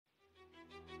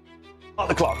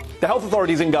The clock. The health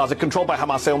authorities in Gaza, controlled by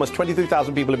Hamas, say almost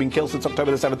 23,000 people have been killed since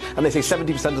October the 7th, and they say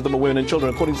 70% of them are women and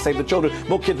children. According to Save the Children,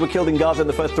 more kids were killed in Gaza in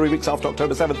the first 3 weeks after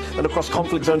October 7th than across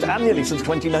conflict zones annually since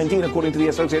 2019, according to the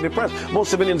Associated Press. More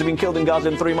civilians have been killed in Gaza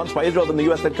in 3 months by Israel than the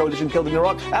US-led coalition killed in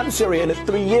Iraq and Syria in its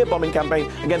 3-year bombing campaign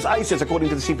against ISIS. According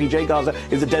to the CPJ, Gaza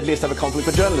is the deadliest ever conflict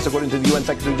for journalists. According to the UN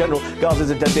Secretary General, Gaza is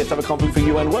the deadliest ever conflict for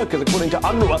UN workers. According to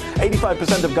UNRWA,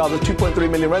 85% of Gaza's 2.3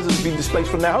 million residents have been displaced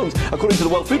from their homes. According to the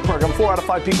World Food Programme, 4 out of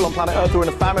 5 people on planet Earth who are in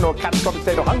a famine or a catastrophic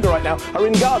state of hunger right now are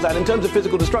in Gaza. And in terms of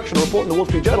physical destruction, a report in the Wall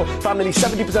Street Journal found nearly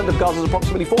 70% of Gaza's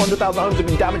approximately 400,000 homes have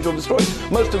been damaged or destroyed.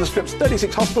 Most of the Strip's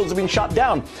 36 hospitals have been shut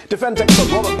down. Defense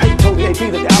expert Robert Pate told the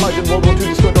AP that the Allies in World War II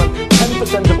destroyed around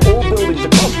 10% of all buildings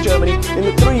across Germany in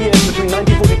the 3 years between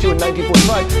 1942 and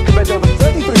 1945, compared to over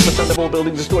 33% of all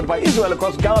buildings destroyed by Israel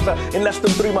across Gaza in less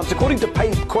than 3 months. According to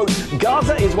Pate, quote,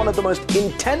 Gaza is one of the most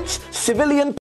intense civilian